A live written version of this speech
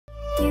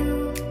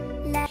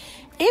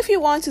if you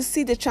want to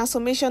see the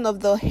transformation of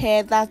the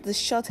hair, that's the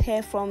short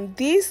hair from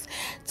this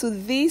to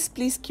this,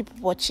 please keep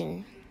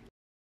watching.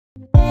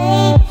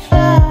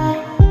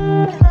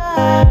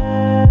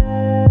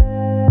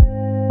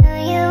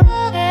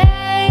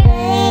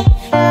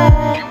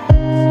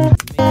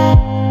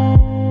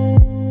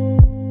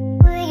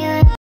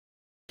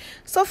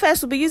 So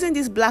first, we'll be using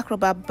this black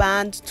rubber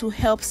band to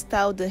help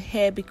style the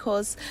hair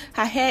because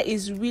her hair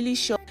is really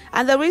short.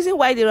 And the reason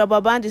why the rubber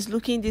band is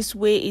looking this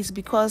way is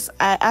because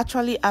I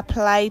actually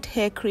applied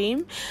hair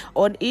cream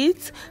on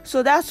it.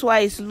 So that's why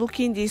it's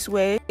looking this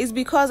way. It's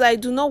because I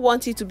do not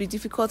want it to be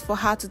difficult for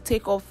her to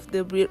take off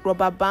the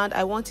rubber band.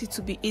 I want it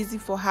to be easy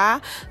for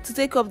her to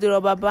take off the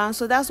rubber band.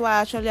 So that's why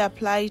I actually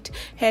applied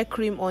hair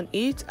cream on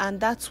it. And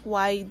that's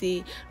why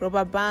the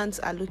rubber bands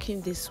are looking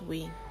this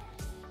way.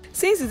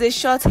 Since it's a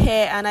short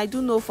hair, and I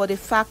do know for the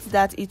fact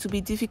that it will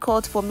be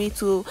difficult for me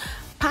to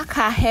pack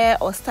her hair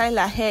or style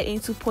her hair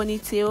into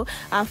ponytail,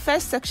 I'm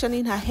first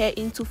sectioning her hair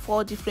into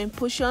 4 different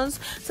portions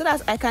so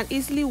that I can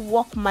easily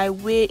work my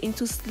way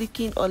into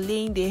slicking or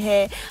laying the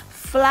hair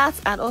flat,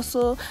 and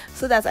also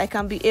so that I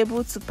can be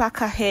able to pack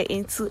her hair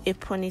into a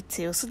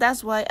ponytail. So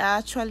that's why I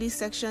actually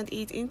sectioned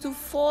it into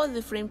 4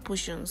 different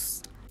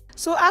portions.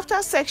 So after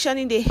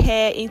sectioning the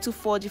hair into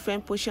 4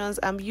 different portions,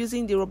 I'm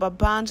using the rubber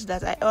band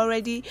that I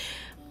already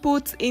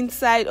put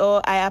inside,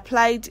 or I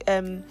applied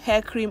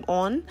hair cream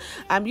on.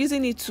 I'm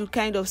using it to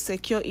kind of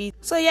secure it.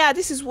 So yeah,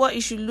 this is what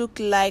it should look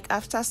like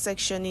after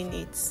sectioning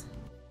it.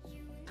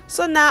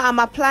 So now I'm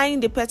applying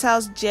the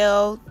petals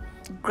gel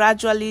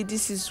gradually.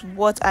 This is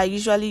what I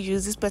usually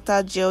use, this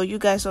petal gel. You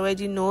guys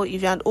already know,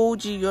 if you're an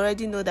OG, you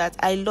already know that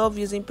I love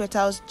using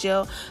petals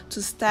gel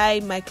to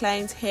style my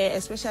clients' hair,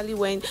 especially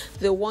when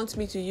they want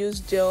me to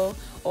use gel,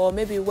 or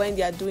maybe when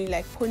they are doing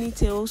like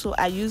ponytail. So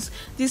I use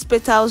this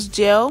petals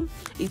gel.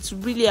 It's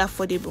really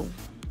affordable.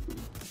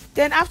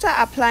 Then after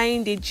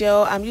applying the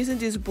gel, I'm using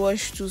this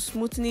brush to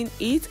smoothing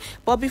it.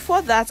 But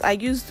before that, I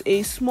used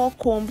a small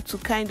comb to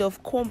kind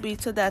of comb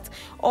it so that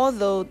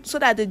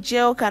the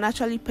gel can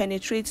actually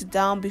penetrate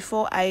down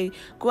before I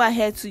go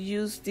ahead to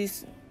use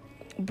this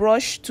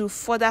brush to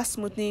further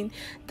smoothing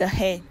the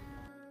hair.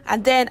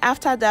 And then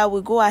after that,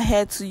 we go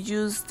ahead to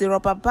use the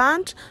rubber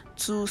band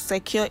to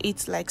secure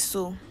it like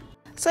so.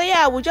 So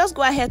yeah, we'll just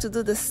go ahead to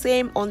do the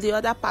same on the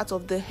other part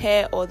of the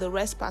hair or the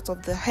rest part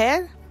of the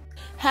hair.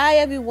 Hi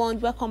everyone,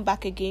 welcome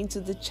back again to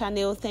the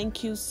channel.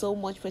 Thank you so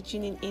much for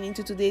tuning in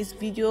into today's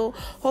video.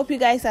 Hope you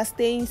guys are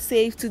staying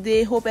safe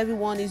today. Hope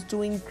everyone is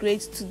doing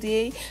great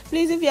today.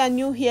 Please, if you are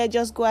new here,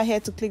 just go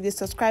ahead to click the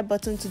subscribe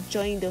button to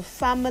join the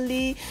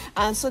family,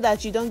 and so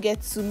that you don't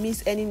get to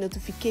miss any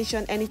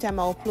notification anytime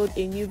I upload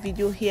a new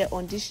video here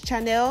on this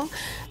channel.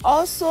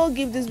 Also,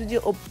 give this video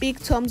a big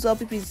thumbs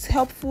up if it's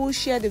helpful.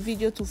 Share the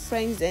video to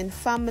friends and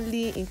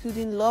family,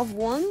 including loved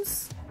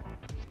ones.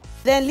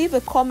 Then leave a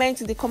comment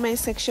in the comment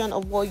section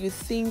of what you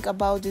think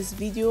about this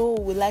video.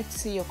 We'd like to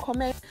see your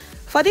comment.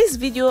 For this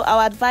video,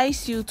 I'll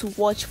advise you to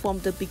watch from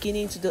the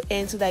beginning to the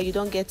end so that you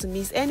don't get to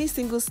miss any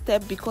single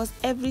step, because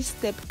every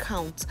step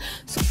counts.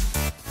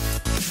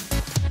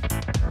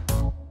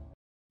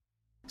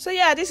 So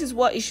yeah, this is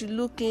what it should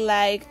look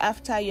like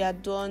after you are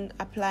done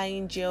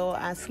applying gel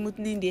and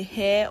smoothing the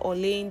hair or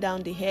laying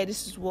down the hair.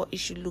 This is what it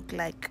should look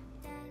like.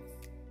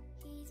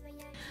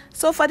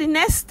 So for the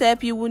next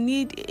step, you will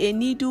need a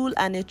needle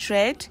and a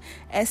thread,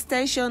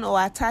 extension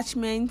or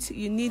attachment.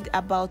 You need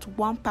about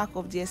 1 pack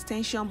of the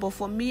extension, but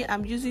for me,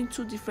 I'm using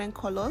 2 different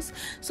colors.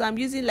 So I'm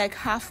using like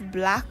half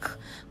black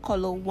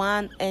color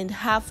 1 and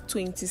half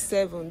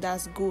 27,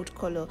 that's gold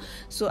color.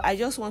 So I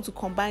just want to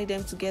combine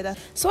them together.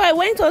 So I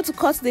went on to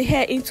cut the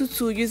hair into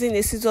 2 using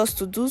the scissors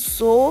to do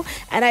so,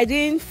 and I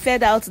didn't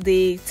fade out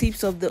the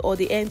tips of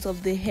the ends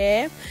of the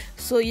hair.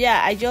 So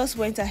yeah, I just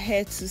went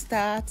ahead to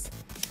start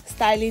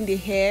styling the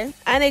hair.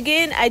 And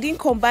again, I didn't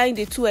combine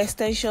the 2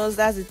 extensions,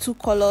 that's the 2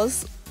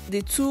 colors,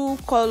 the 2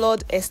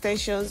 colored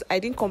extensions. I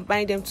didn't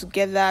combine them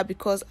together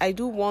because I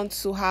do want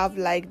to have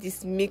like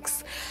this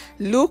mixed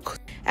look.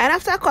 And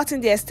after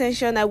cutting the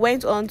extension, I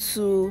went on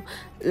to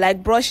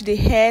like brush the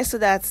hair so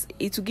that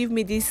it will give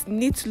me this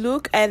neat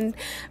look. And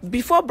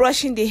before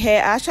brushing the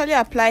hair, I actually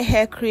apply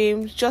hair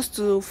cream just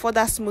to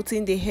further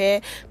smoothen the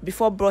hair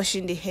before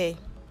brushing the hair.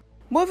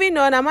 Moving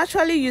on, I'm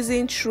actually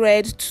using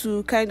thread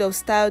to kind of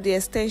style the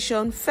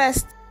extension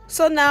first.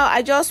 So now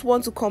I just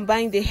want to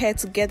combine the hair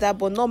together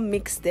but not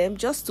mix them,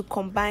 just to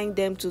combine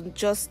them to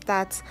just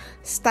start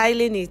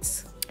styling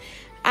it.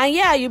 And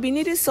yeah, you'll be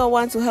needing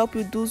someone to help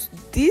you do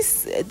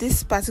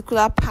this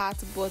particular part,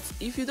 but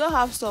if you don't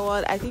have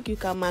someone, I think you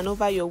can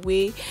maneuver your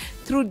way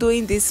through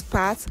doing this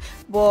part.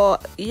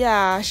 But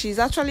yeah, she's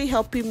actually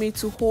helping me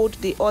to hold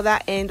the other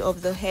end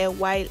of the hair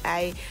while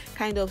I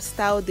kind of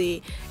style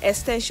the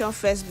extension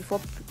first before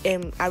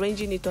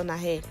arranging it on her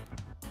hair.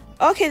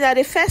 Okay, now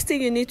the first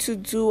thing you need to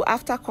do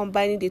after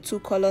combining the 2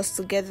 colors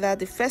together,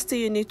 the first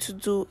thing you need to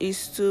do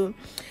is to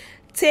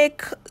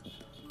take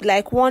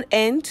like one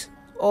end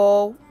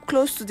or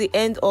close to the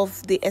end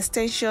of the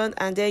extension,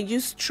 and then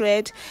use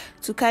thread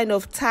to kind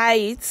of tie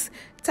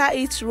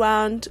it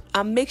round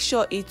and make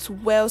sure it's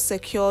well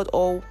secured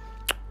or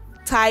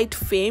tied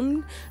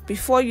frame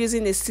before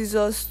using the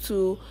scissors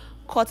to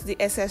cut the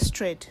excess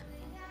thread.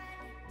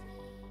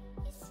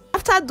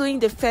 After doing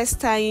the first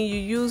tying, you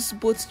use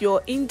both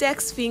your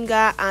index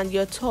finger and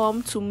your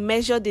thumb to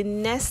measure the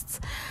next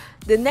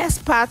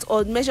part,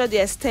 or measure the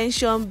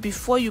extension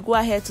before you go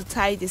ahead to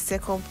tie the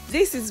second.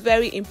 This is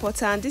very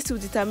important. This will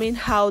determine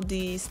how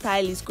the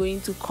style is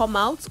going to come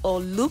out or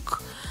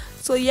look.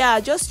 So yeah,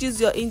 just use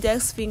your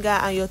index finger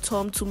and your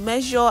thumb to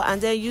measure,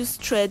 and then use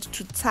thread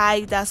to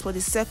tie. That's for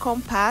the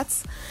second part.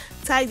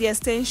 Tie the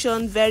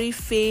extension very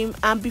firm,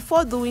 and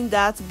before doing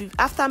that,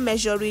 after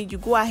measuring, you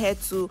go ahead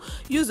to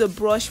use a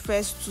brush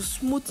first to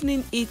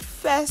smoothing it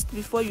first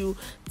before you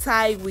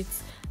tie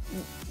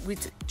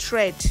with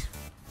thread.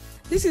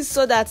 This is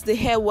so that the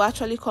hair will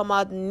actually come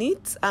out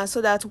neat, and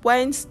so that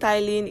when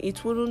styling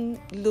it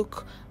wouldn't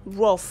look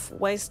rough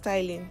when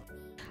styling.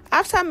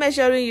 After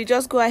measuring, you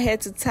just go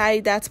ahead to tie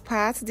that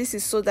part. This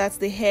is so that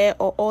the hair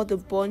or all the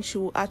bunch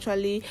will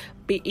actually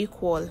be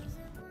equal.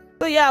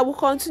 So yeah, we'll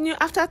continue.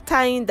 After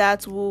tying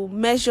that, we'll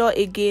measure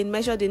again,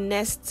 measure the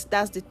next,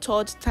 that's the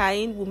third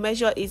tying. We'll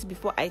measure it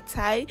before I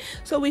tie.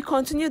 So we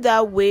continue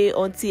that way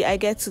until I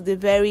get to the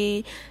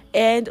very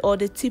end or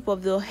the tip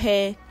of the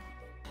hair.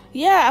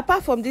 Yeah,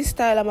 apart from this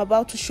style I'm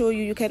about to show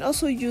you, you can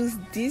also use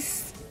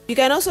this. You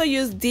can also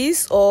use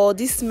this or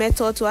this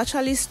method to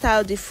actually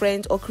style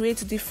different or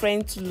create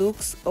different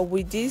looks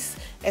with this,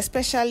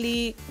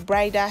 especially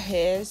bridal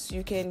hairs.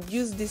 You can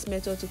use this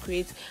method to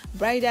create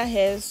bridal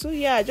hairs. So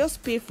yeah,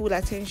 just pay full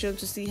attention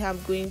to see how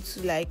I'm going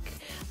to like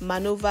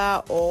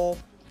maneuver or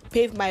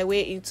pave my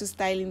way into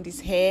styling this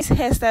hair. This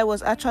hairstyle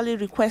was actually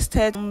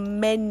requested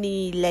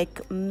many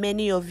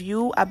of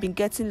you. I've been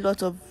getting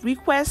lots of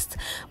requests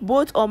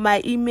both on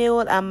my email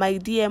and my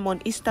DM on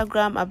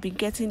Instagram. I've been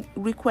getting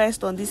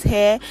requests on this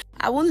hair.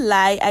 I won't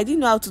lie, I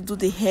didn't know how to do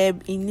the hair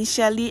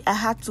initially. I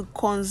had to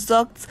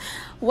consult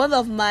one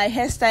of my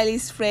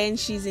hairstylist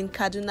friends. She's in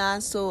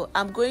Kaduna, so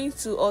I'm going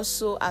to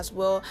also as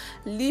well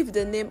leave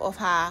the name of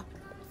her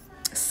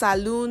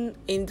salon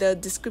in the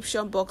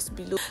description box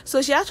below.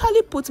 So she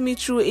actually put me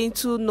through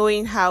into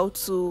knowing how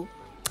to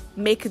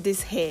make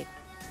this hair.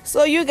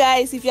 So you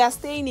guys, if you are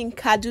staying in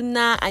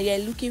Kaduna and you're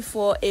looking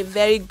for a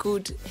very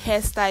good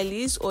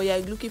hairstylist, or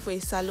you're looking for a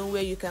salon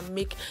where you can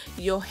make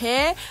your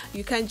hair,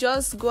 you can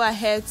just go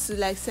ahead to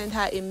like send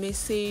her a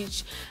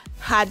message.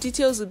 Her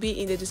details will be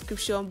in the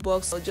description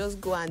box, or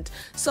just go and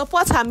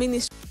support her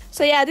ministry.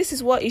 So yeah, this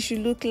is what it should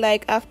look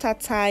like after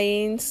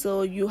tying.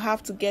 So you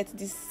have to get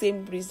the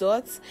same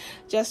results.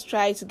 Just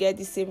try to get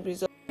the same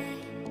result.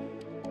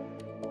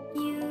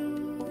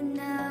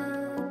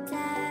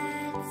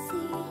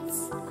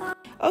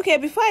 Okay,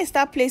 before I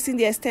start placing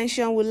the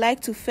extension, we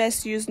like to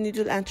first use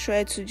needle and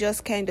thread to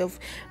just kind of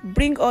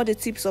bring all the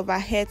tips of our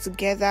hair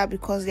together,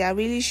 because they are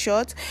really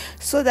short,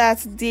 so that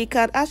they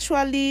can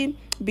actually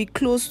be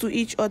close to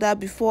each other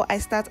before I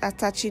start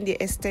attaching the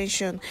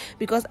extension,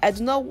 because I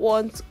do not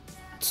want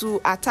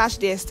to attach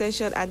the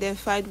extension and then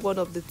find one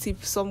of the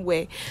tips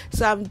somewhere.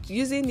 So I'm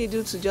using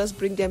needle to just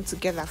bring them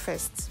together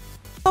first.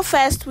 So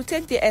first we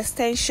take the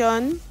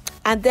extension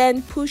and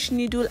then push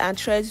needle and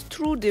thread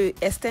through the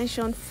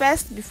extension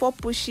first before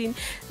pushing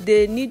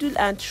the needle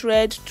and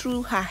thread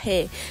through her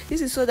hair.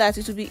 This is so that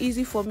it will be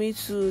easy for me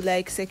to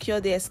like secure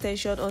the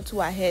extension onto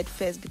her head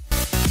first.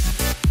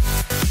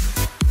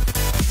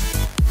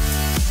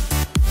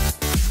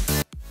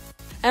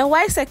 And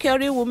while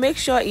securing, we'll make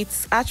sure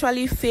it's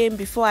actually firm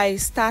before I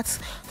start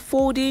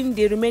folding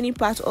the remaining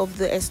part of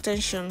the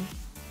extension.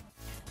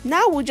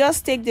 Now we'll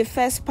just take the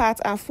first part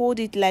and fold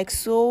it like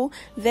so.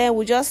 Then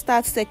we'll just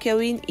start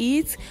securing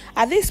it.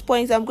 At this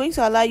point, I'm going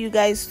to allow you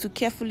guys to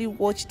carefully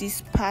watch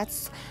these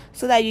parts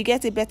so that you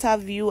get a better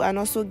view and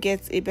also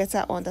get a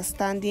better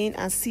understanding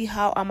and see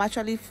how I'm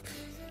actually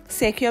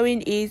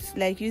securing it,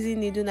 like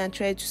using needle and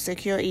thread to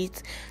secure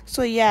it.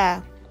 So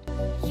yeah.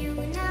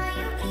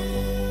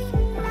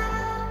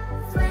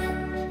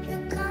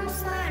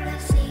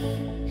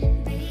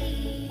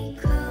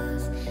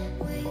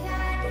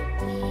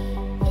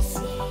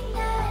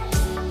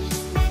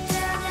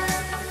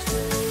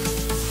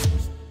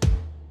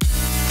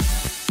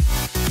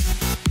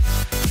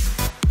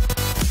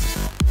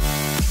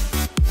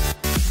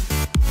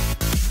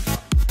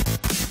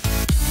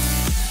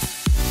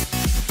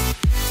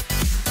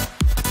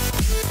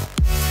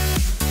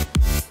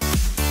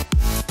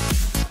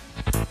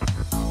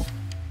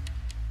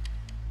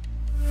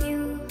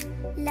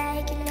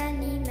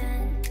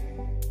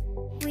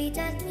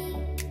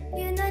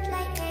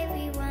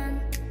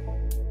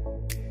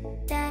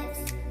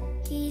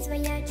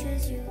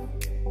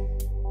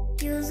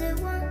 You're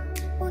the one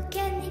who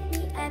can make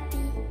me happy.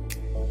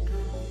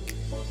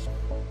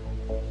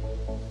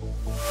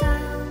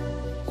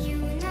 You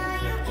know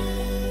you're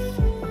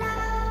in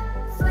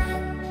love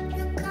when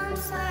you come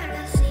for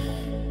the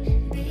sea,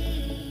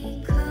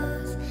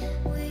 because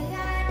we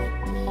are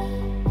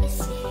the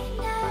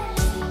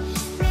scenery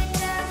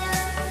better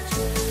than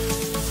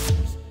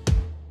trees.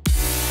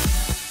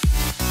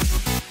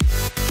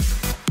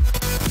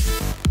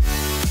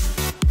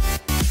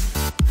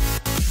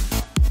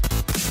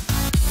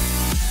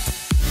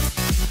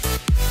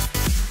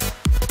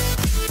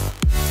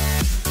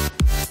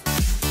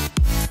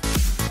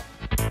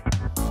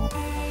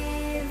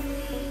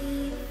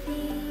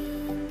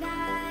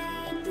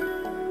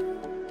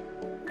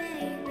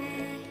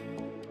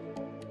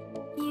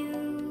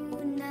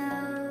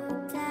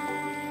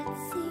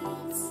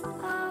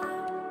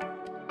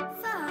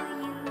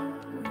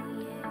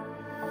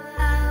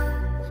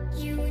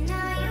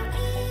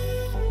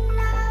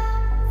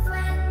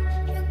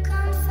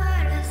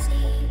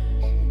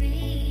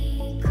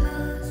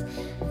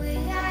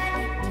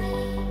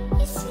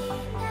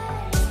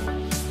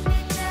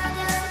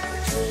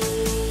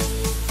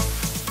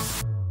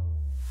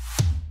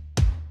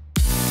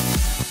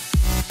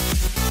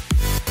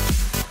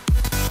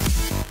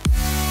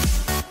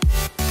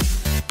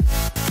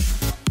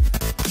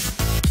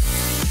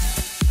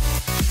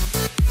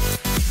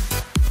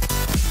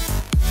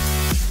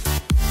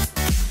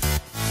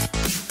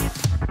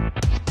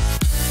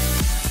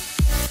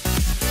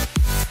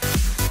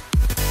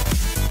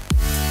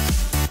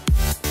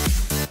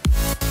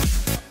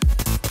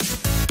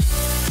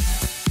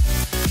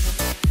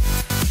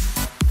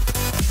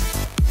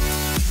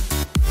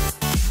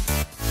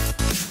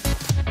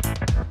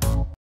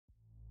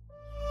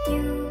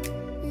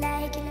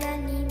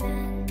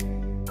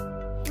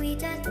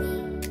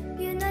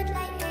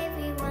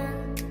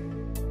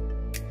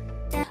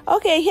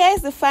 Okay,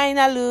 here's the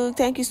final look.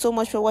 Thank you so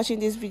much for watching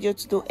this video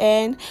to the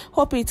end.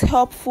 Hope it's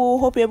helpful.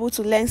 Hope you're able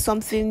to learn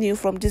something new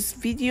from this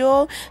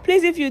video.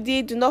 Please, if you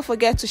did, do not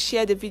forget to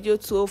share the video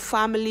to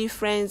family,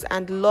 friends,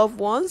 and loved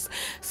ones.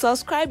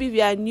 Subscribe if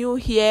you are new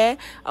here.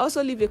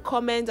 Also leave a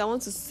comment. I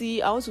want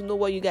to know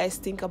what you guys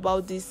think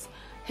about this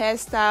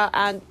hairstyle,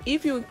 and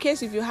if you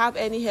have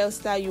any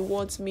hairstyle you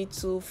want me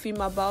to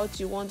film about,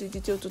 you want a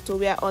detailed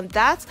tutorial on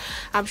that,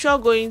 I'm sure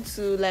going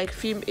to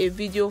film a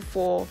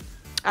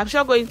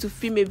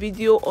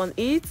video on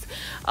it.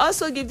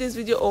 Also give this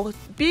video a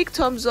big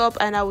thumbs up,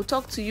 and I will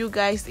talk to you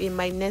guys in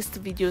my next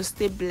video.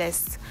 Stay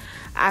blessed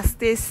and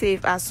stay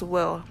safe as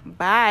well.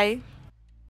 Bye.